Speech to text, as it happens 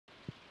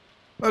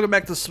Welcome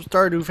back to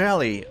Stardew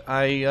Valley.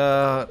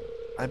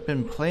 I've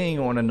been playing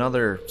on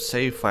another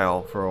save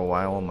file for a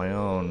while on my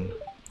own,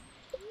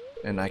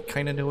 and I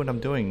kind of know what I'm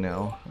doing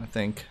now. I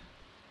think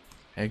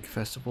Egg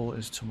Festival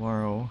is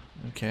tomorrow.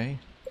 Okay.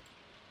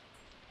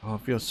 Oh,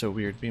 it feels so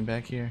weird being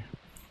back here.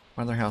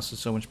 My other house is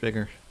so much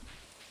bigger.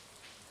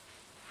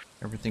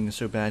 Everything is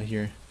so bad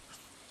here.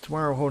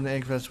 Tomorrow, holding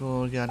Egg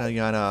Festival. Yada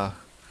yada.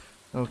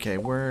 Okay,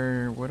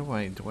 where do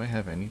I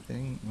have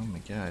anything? Oh my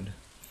god.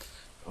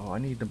 Oh, I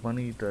need the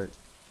money to.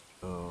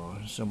 Oh,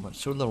 so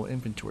little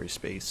inventory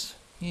space.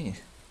 Yeah.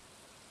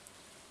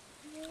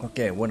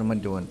 Okay, what am I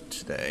doing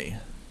today?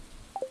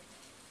 Hold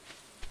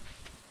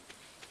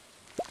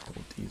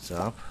these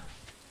up.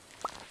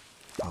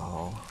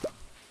 Oh.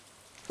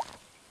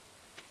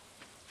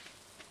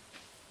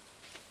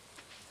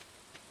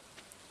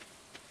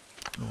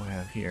 What do I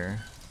have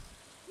here?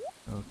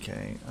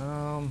 Okay,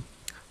 I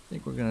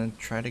think we're gonna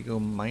try to go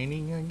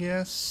mining, I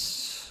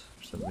guess.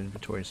 Some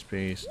inventory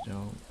space.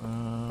 No,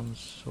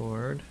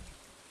 sword.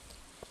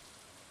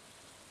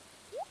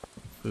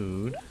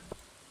 Food.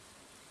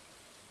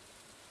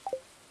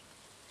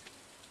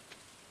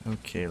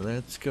 Okay,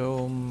 let's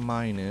go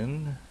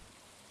mining.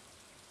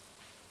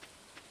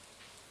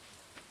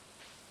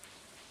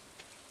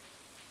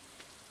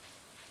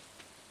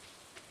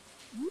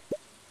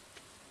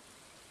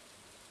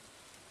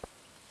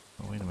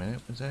 Oh, wait a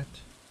minute, what's that?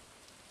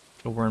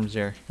 The worms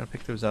there. Gotta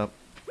pick those up.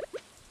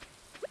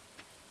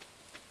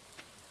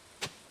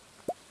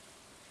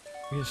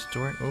 We can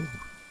store. Oh.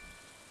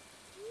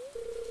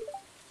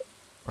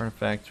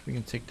 Artifact. We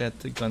can take that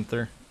to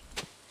Gunther.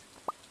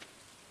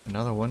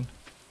 Another one.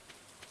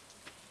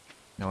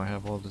 Now I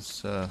have all this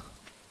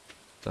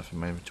stuff in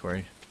my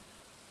inventory.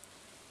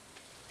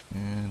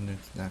 And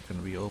it's not going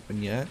to be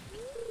open yet.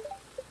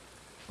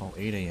 Oh,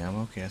 8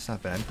 AM. Okay, that's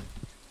not bad.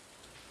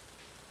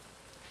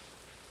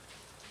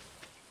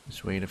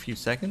 Just wait a few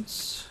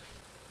seconds.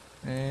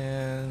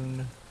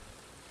 And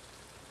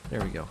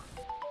there we go.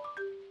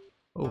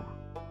 Oh.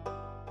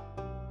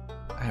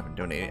 I haven't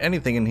donated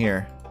anything in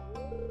here.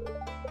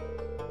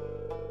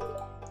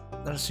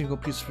 Not a single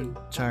piece of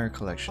entire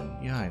collection.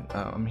 Yeah,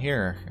 I'm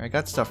here. I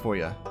got stuff for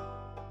you.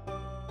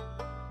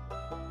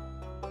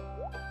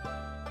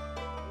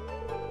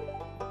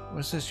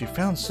 What's this? You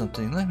found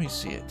something. Let me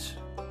see it.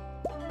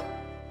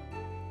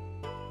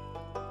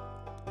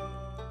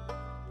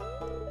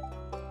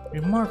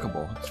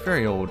 Remarkable. It's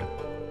very old.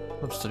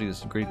 I've studied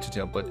this in great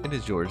detail, but it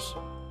is yours.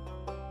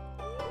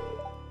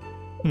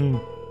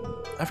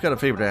 I've got a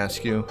favor to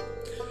ask you.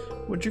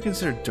 Would you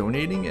consider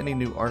donating any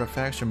new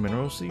artifacts or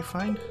minerals that you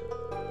find?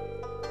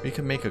 We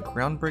can make a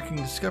groundbreaking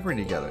discovery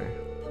together.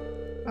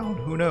 Oh,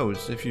 who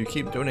knows? If you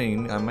keep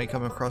donating, I might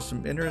come across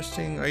some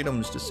interesting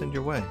items to send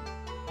your way.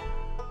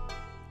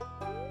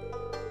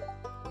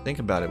 Think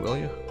about it, will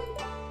you?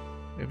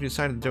 If you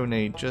decide to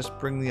donate, just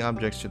bring the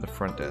objects to the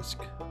front desk.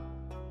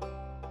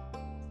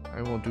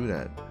 I will do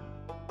that.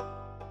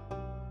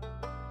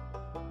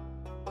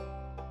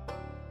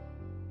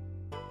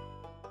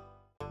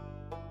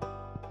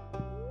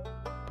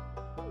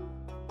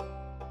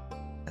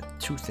 I have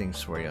 2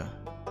 things for you.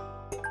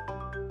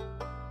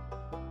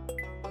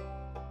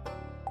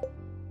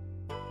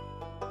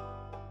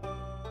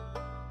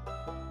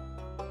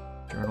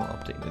 Journal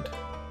updated.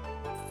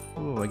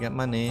 Ooh, I got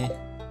money.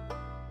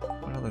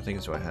 What other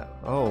things do I have?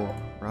 Oh,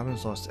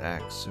 Robin's lost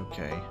axe.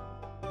 Okay.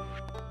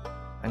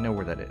 I know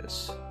where that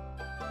is.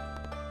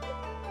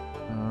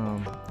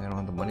 I don't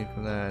have the money for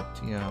that.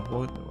 Yeah,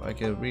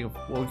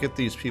 we'll get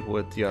these people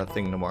at the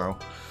thing tomorrow.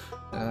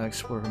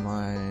 Explore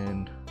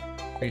mine.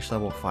 Reach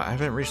level 5. I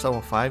haven't reached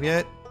level 5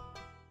 yet.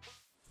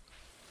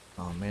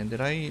 Oh man,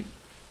 did I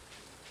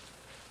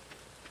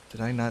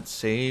not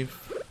save?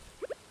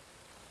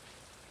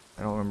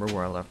 I don't remember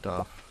where I left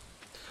off.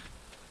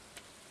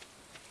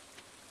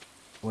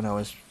 When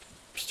I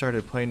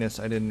started playing this,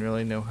 I didn't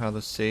really know how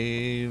the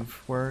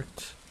save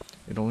worked.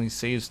 It only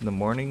saves in the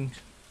morning.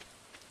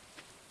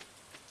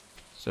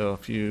 So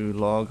if you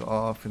log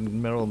off in the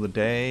middle of the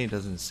day, it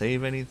doesn't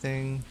save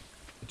anything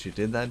that you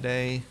did that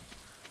day,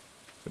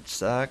 which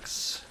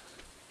sucks.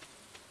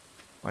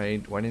 Why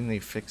didn't they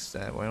fix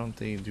that? Why don't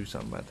they do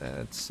something about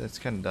that? That's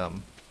kind of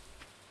dumb.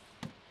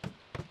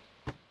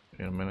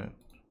 Wait a minute.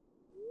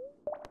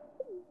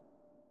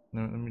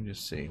 No, let me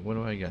just see. What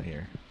do I got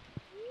here?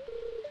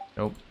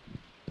 Nope,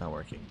 not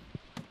working.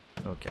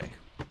 Okay,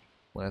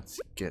 let's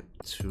get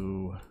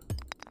to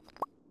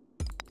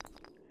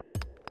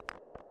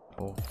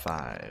level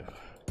 5.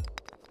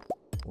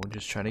 We'll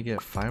just try to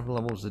get 5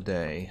 levels a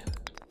day.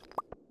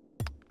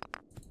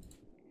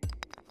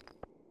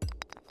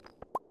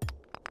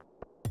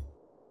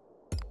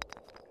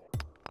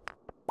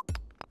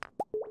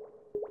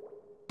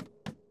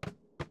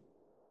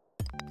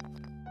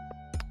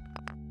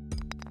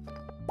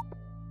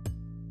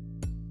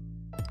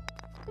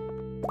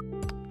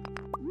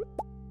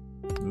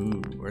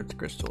 Ooh, earth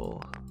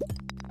crystal.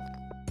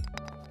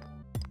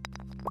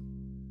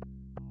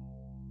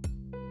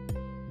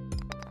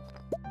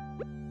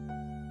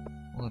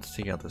 Let's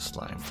take out this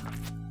slime.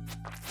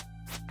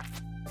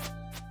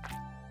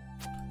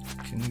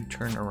 Can you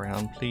turn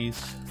around, please?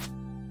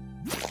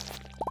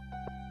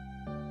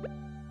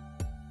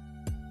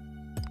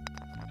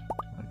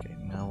 Okay,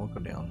 now we'll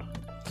go down.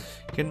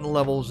 Getting the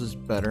levels is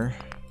better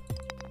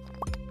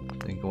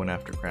than going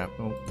after crap.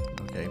 Oh,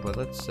 okay, but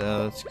let's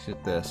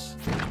get this.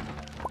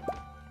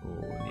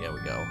 Oh, yeah, we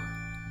go.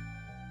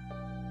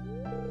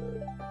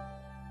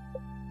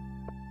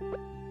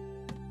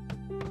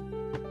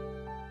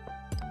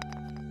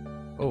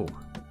 Oh,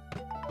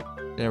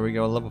 there we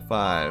go, level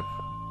 5.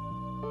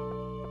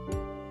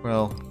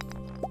 Well,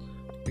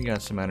 we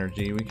got some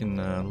energy. We can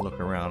look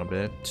around a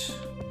bit.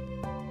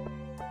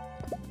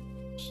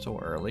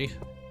 Still early.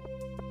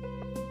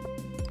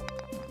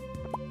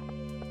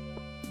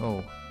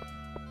 Oh,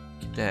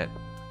 get that.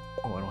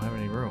 Oh, I don't have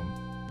any room.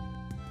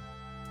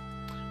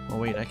 Oh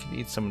wait, I can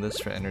eat some of this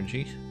for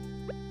energy.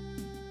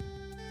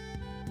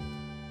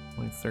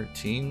 Only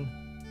 13.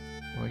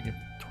 What do I get?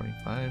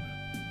 25.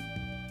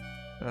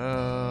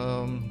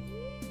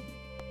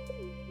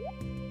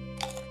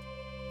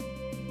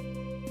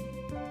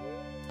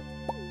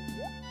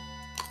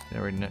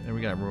 There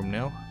we got room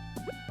now.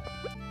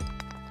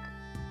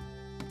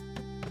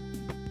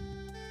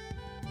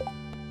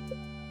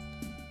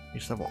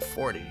 He's level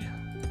 40.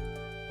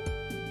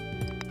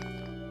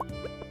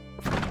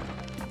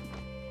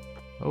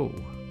 Oh.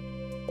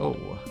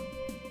 Oh.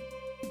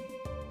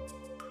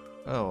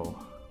 Oh.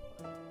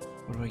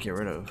 What do I get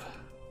rid of?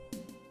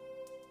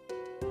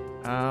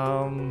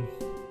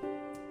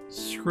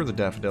 Screw the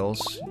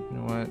daffodils. You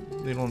know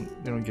what? They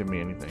don't give me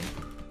anything.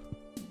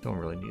 Don't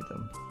really need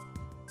them.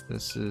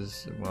 This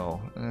is,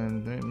 well,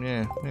 and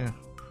yeah.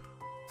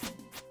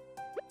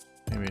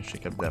 Maybe I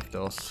should get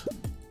daffodils.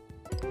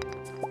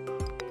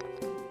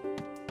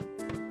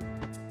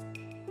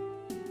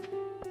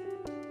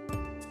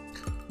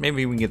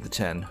 Maybe we can get the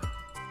 10.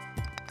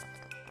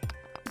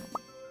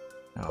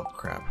 Oh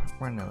crap,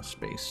 we're running out of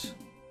space.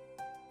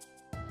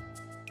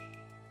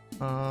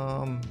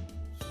 I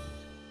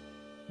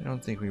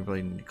don't think we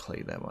really need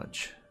clay that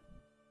much.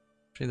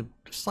 Actually, the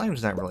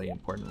slime's not really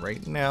important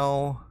right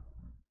now.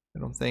 I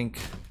don't think.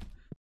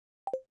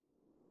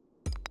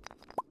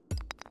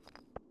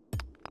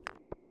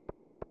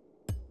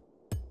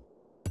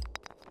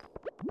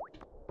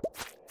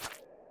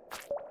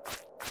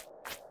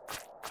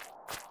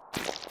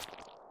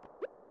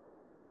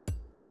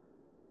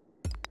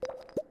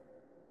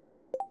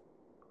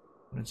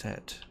 What is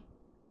that?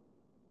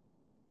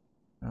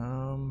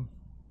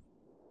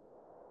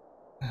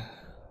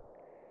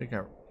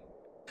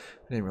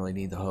 I didn't really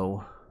need the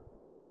hoe.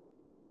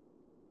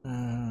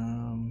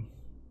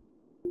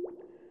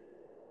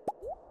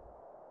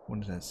 What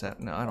is that sap?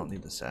 No, I don't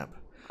need the sap.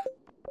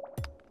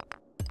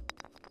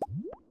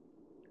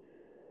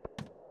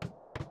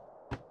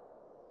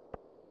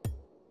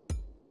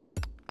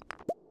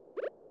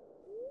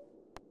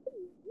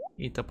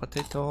 Eat the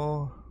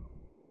potato.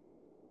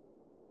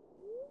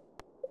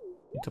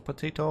 Eat the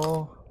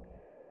potato.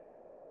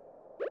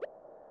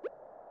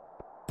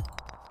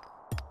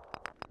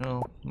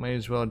 No, might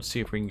as well see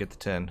if we can get the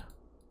 10.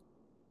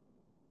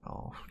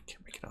 Oh,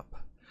 can't make it up.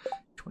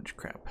 Too much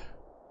crap.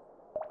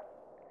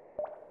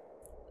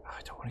 Oh,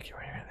 I don't want to get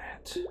rid of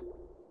that.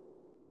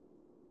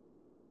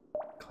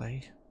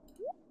 Clay.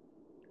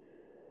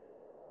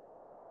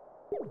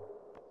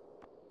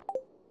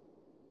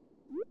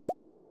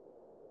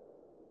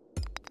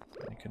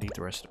 I could eat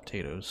the rest of the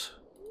potatoes.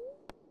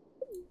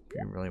 If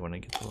you really want to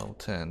get to level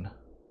 10.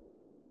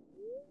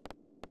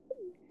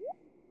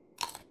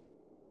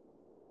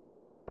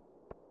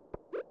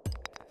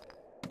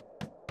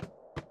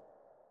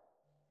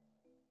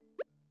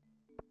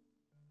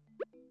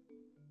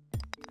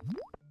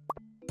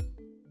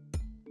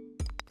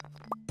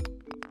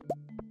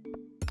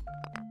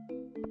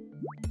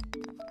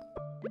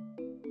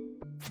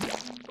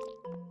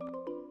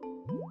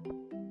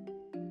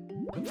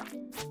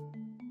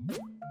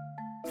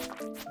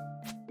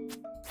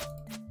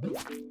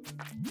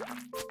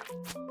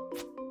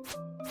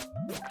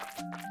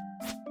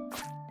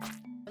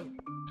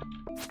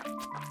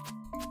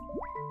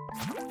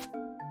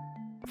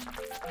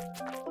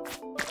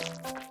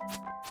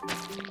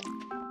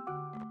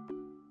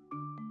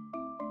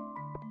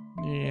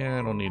 Yeah,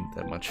 I don't need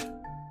that much.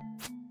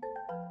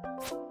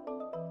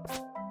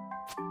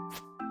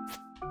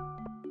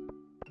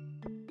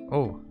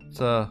 Oh, it's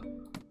there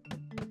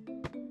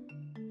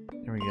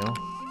we go.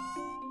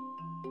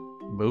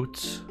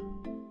 Boots.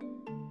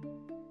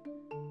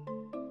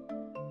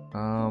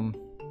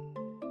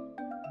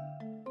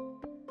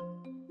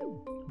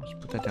 Let's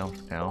put that down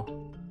for now.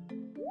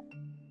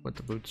 Put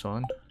the boots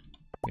on.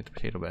 Get the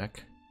potato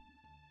back.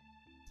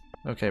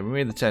 Okay, we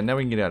made the 10. Now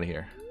we can get out of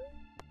here.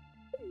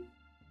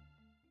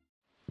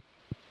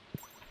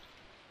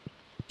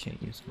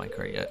 Can't use my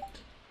cart yet.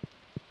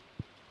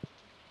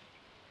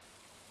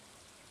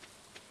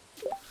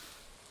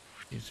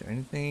 Is there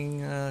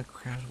anything,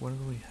 crap, what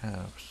do we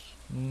have?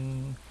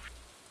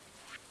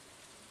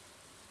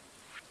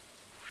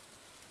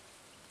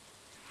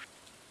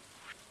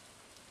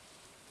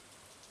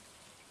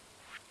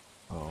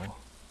 Oh.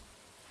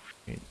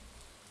 Wait.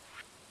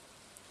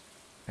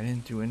 I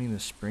didn't do any of the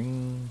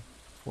spring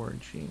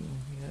foraging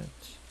yet.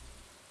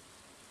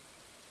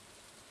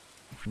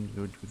 I'm gonna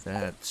go do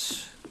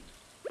that.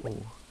 Oh,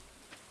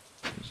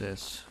 what is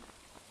this?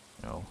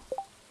 No.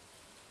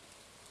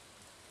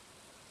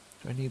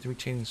 Do I need the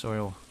retaining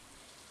soil?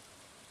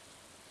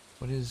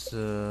 What is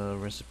the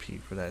recipe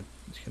for that?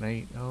 Can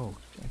I? Oh,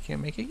 I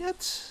can't make it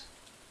yet?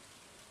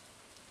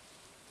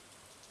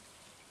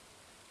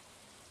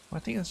 Well, I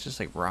think that's just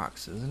like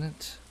rocks, isn't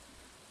it?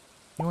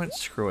 You know what?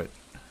 Screw it.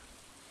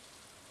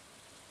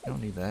 I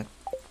don't need that.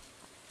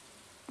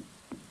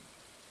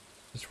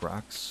 Just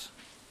rocks.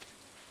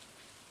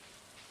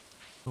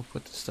 We'll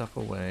put the stuff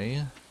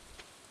away.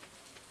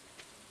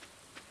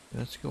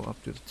 Let's go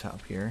up to the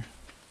top here.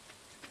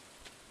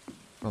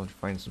 I'll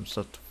find some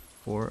stuff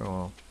for.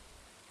 Oh,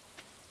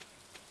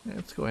 yeah,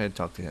 let's go ahead and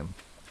talk to him.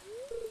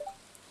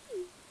 I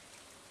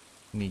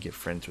need to get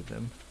friends with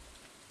him.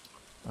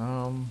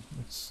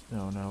 Let's.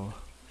 No.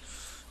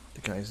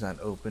 The guy's not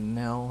open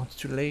now. It's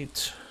too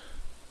late.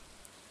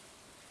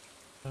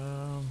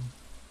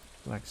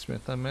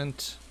 Blacksmith, I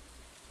meant.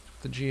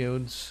 The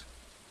geodes.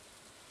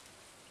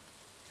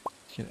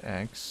 Get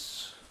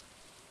X.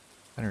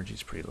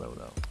 Energy's pretty low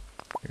though.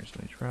 Here's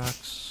these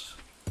rocks.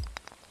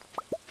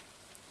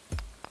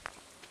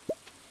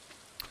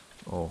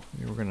 Oh,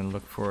 we were gonna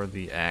look for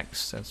the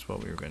axe. That's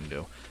what we were gonna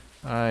do.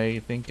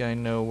 I think I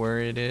know where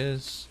it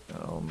is.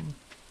 I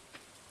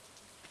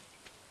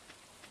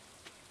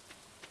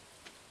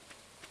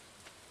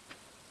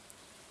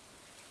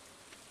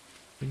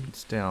think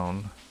it's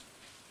down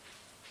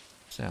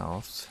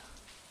south.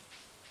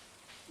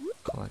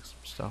 Collect some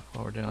stuff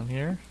while we're down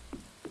here.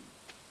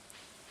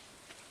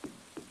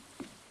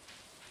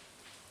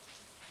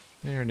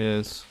 There it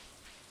is.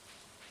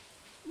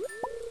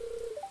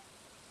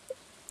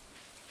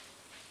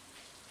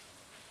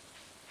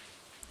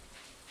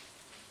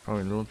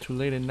 Probably a little too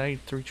late at night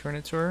to return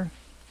it to her.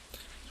 So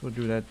we'll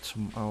do that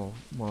tomorrow.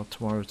 Well,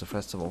 tomorrow's the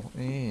festival.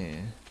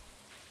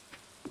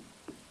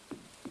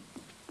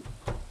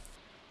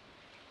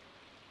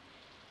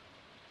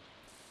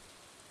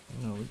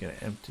 No, we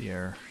gotta empty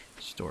our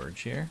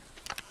storage here.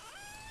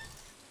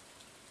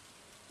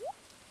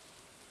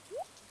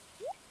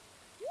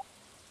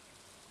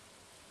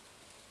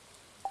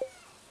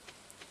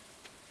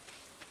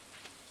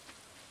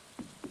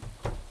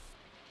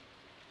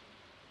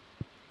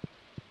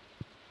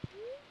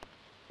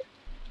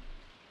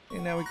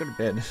 And now we go to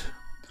bed.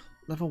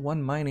 Level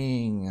 1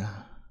 mining.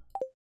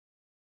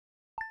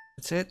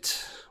 That's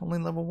it? Only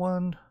level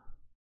 1?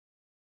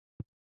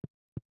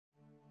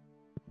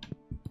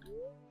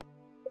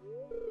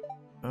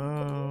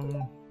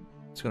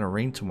 It's gonna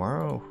rain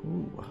tomorrow?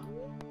 Ooh.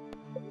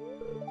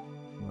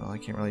 Well, I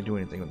can't really do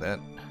anything with that.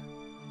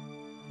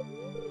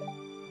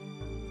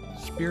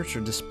 Spirits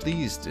are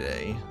displeased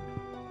today.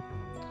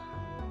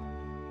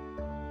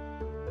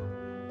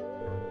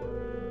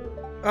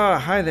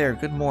 Hi there,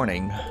 good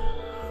morning.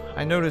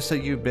 I noticed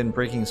that you've been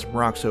breaking some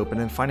rocks open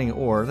and finding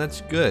ore.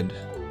 That's good.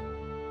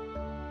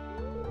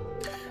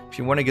 If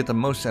you want to get the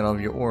most out of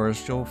your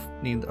ores, you'll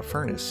need a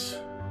furnace.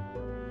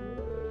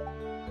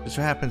 Just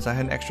so happens I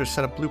had an extra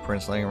set of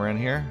blueprints laying around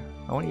here.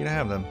 I want you to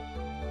have them.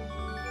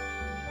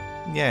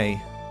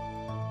 Yay.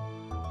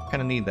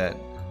 Kinda need that.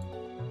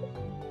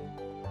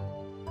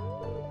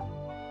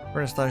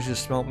 Furnace allows you to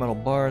smelt metal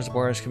bars.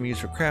 Bars can be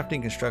used for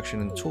crafting,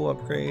 construction, and tool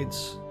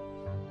upgrades.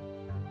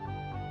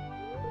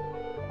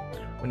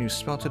 When you've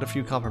smelted a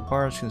few copper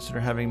bars, consider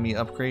having me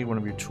upgrade one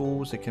of your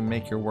tools. It can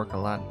make your work a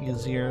lot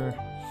easier.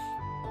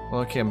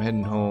 Well, okay, I'm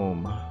heading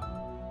home.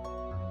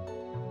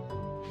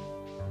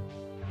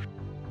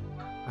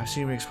 I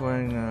see you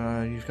exploring.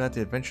 You've got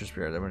the adventure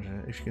spirit.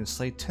 If you can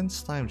slay 10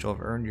 slimes, you'll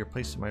have earned your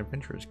place in my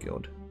adventurers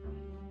guild.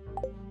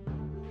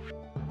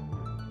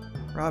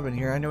 Robin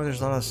here. I know there's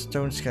a lot of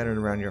stone scattered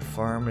around your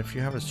farm. If you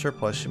have a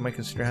surplus, you might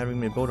consider having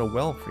me build a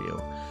well for you.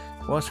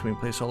 Wells can be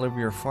placed all over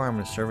your farm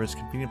and serve as a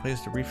convenient place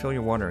to refill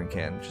your watering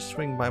can. Just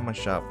swing by my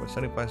shop with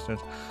 75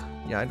 stones.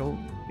 Yeah, I don't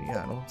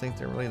think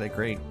they're really that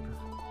great.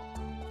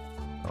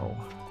 Oh.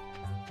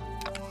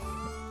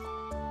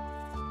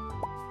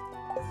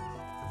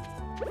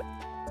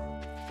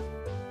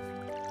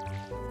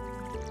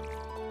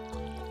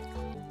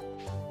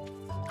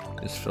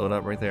 Just fill it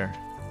up right there.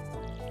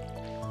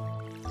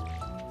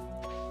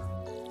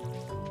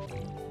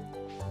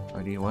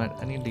 Oh, do you know what?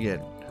 I need to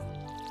get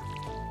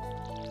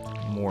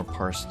more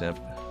parsnip.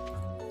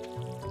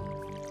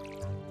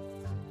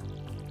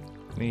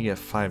 I need to get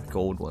 5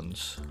 gold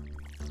ones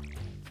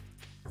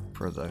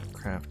for the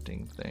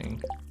crafting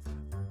thing.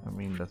 I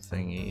mean the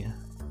thingy.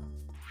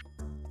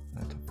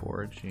 Not the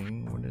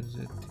foraging. What is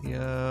it? The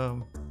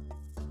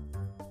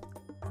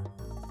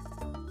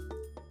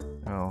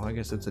oh, I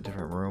guess it's a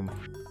different room.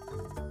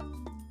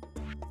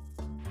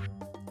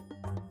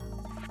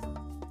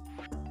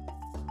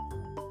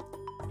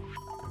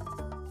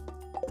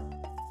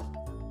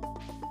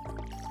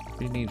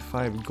 We need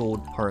 5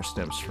 gold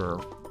parsnips for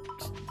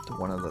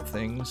one of the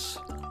things.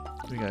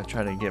 We gotta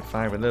try to get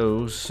 5 of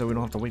those so we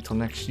don't have to wait till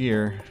next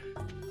year.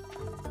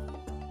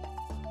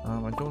 I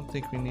don't don't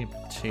think we need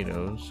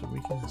potatoes, so we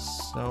can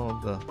sell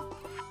the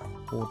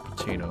whole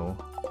potato.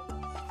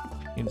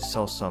 We need to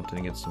sell something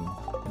to get some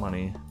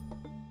money.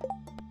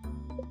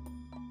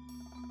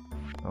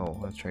 Oh,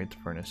 that's right, the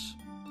furnace.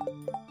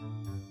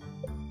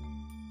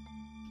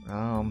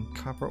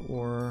 Copper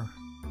ore,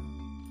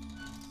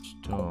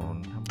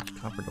 stone. How much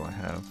copper do I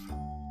have?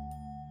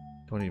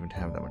 Don't even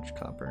have that much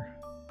copper.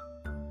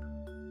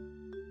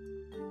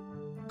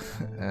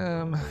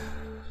 I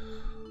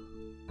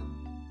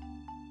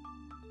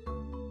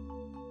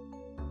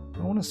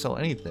don't want to sell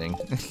anything.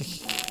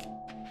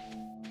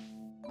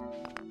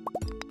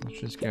 Let's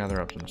just gather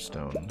up some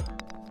stone.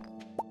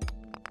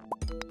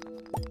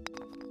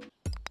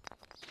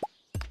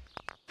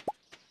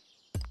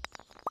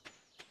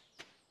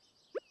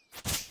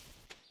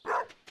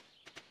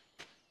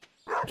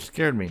 You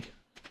scared me.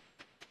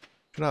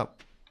 Shut up.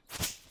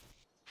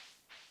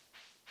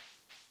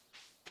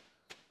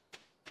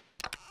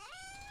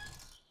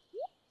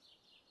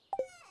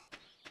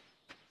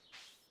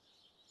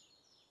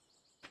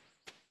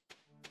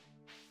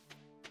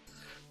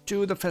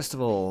 To the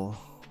festival.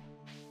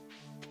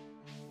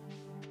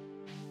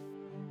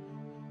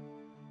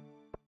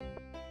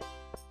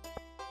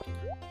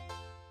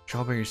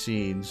 Strawberry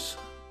seeds.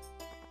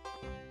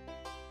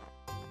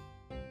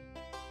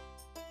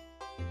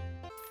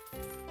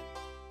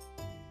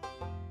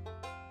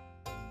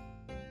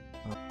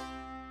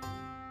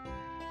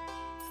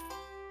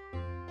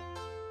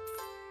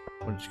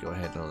 We'll just go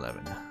ahead to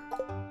 11.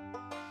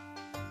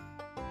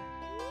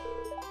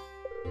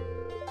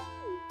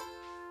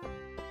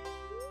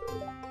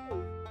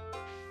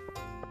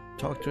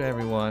 Talk to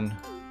everyone.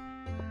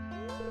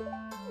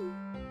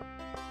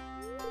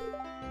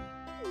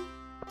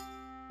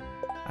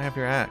 I have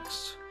your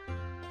axe.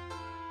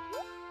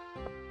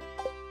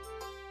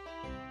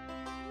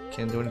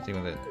 Can't do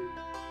anything with it.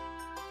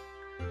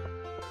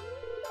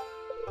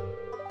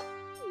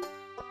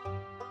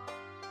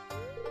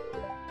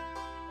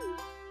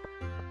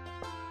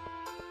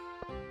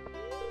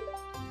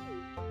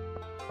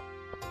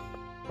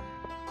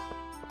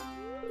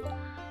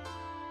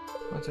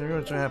 What's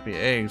everyone so happy?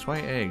 Eggs. Why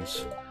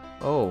eggs?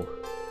 Oh,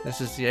 this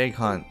is the egg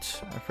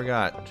hunt. I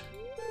forgot.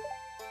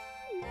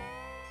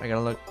 I gotta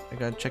look. I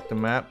gotta check the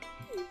map.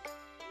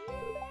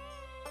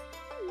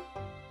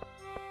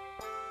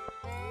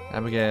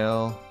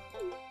 Abigail.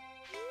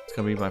 It's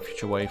gonna be my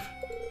future wife.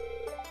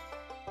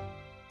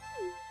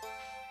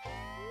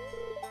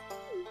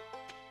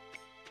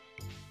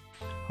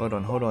 Hold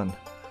on, hold on.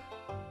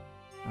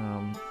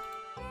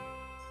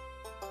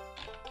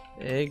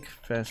 Egg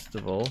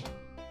festival.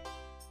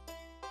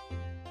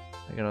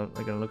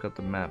 I gotta look up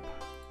the map.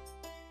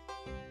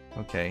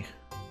 Okay.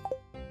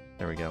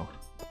 There we go.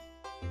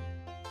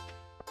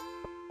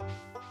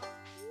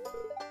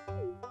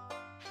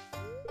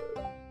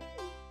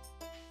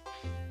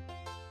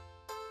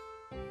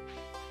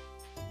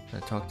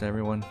 Did I talk to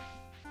everyone?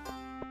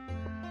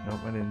 Nope,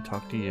 I didn't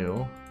talk to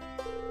you.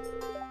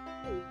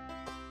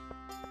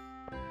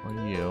 Or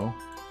you.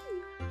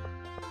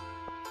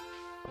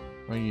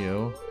 Or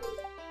you.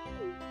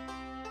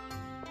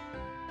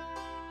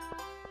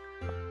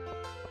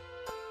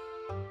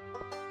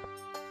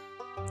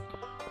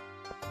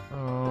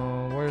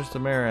 Oh, where's the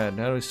mayor at?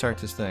 How do we start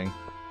this thing?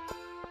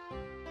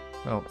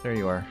 Oh, there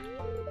you are.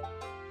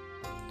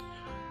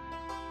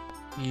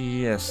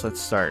 Yes, let's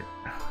start.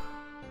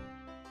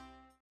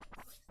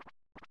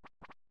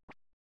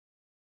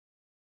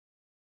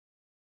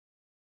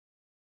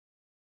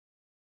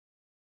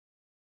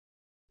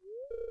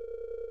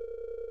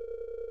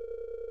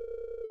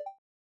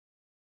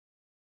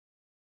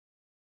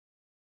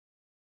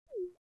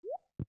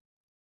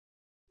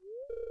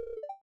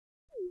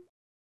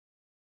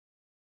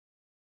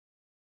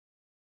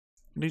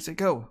 Where does it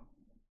go?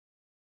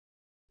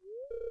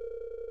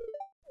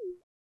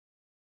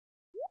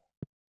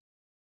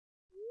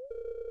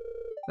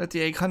 Let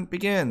the egg hunt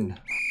begin.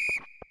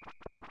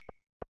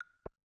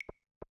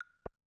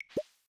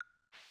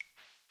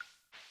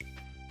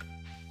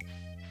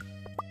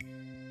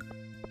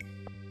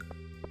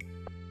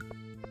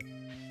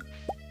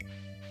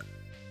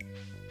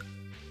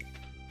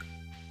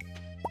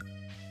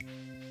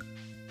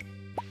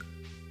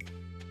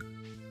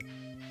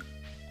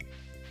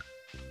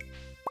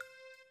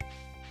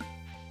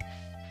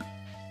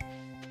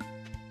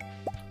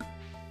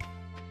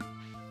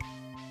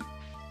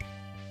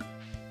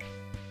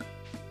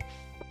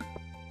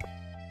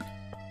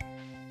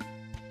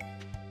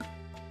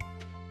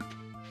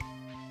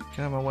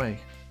 Get out of my way.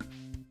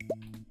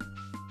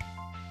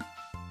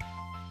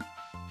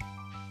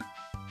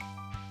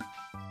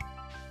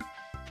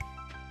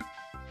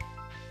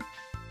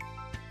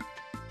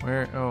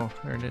 Where? Oh,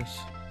 there it is.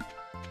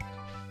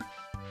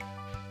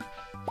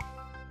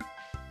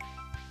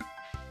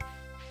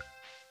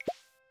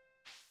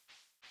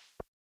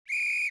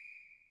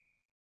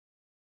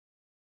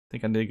 I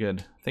think I did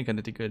good. I think I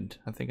did good.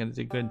 I think I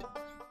did good.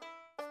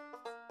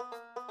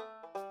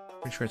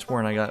 Pretty sure it's more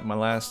than I got in my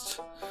last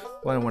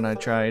one when I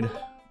tried.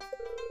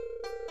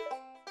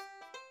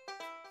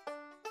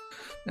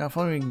 Now, if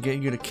only we can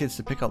get you the kids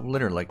to pick up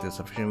litter like this,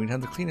 we'd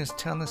have the cleanest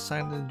town this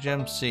side of the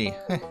Gem Sea.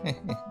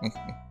 And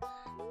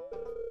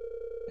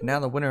now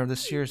the winner of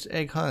this year's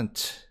egg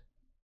hunt.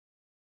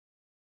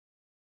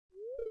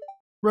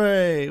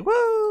 Hooray!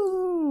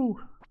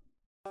 Woo!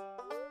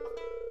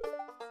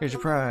 Here's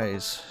your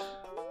prize.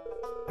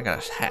 I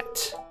got a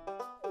hat.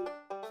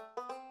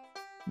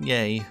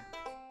 Yay.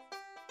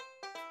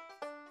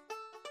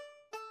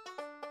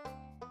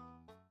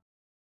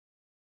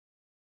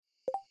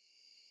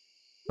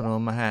 Put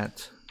on my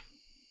hat.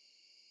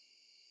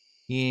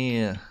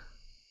 Yeah.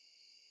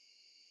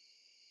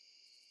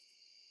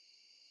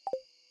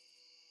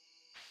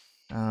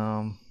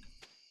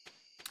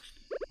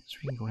 So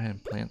we can go ahead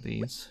and plant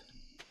these.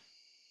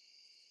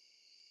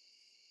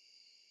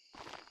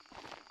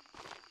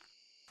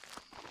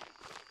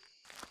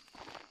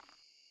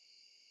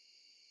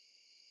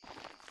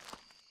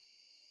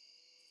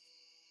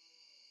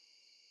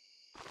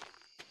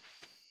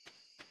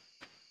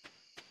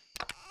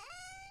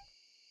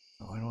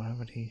 Oh, I don't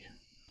have any.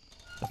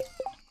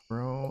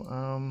 Bro,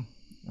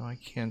 no, I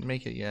can't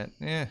make it yet.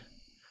 Eh.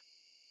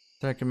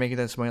 So I can make it.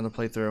 That's my other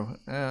playthrough.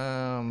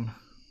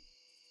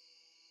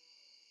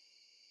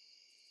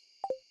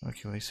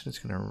 Okay, well, they said it's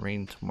gonna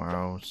rain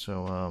tomorrow,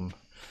 so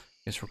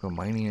guess we'll go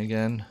mining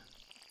again.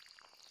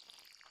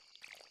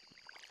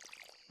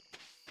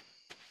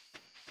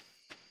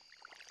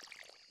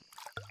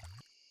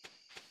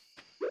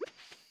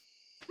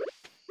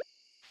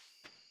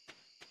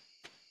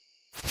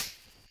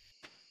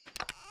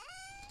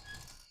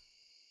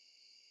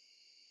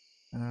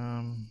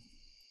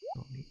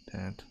 Don't need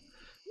that.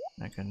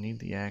 Not gonna need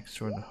the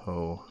axe or the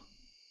hoe.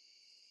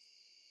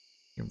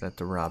 Give that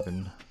to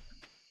Robin.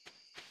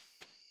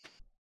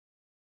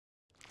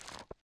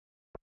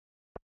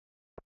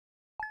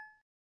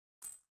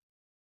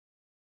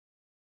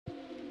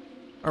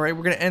 Alright,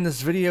 we're gonna end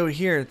this video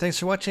here. Thanks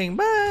for watching.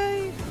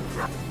 Bye!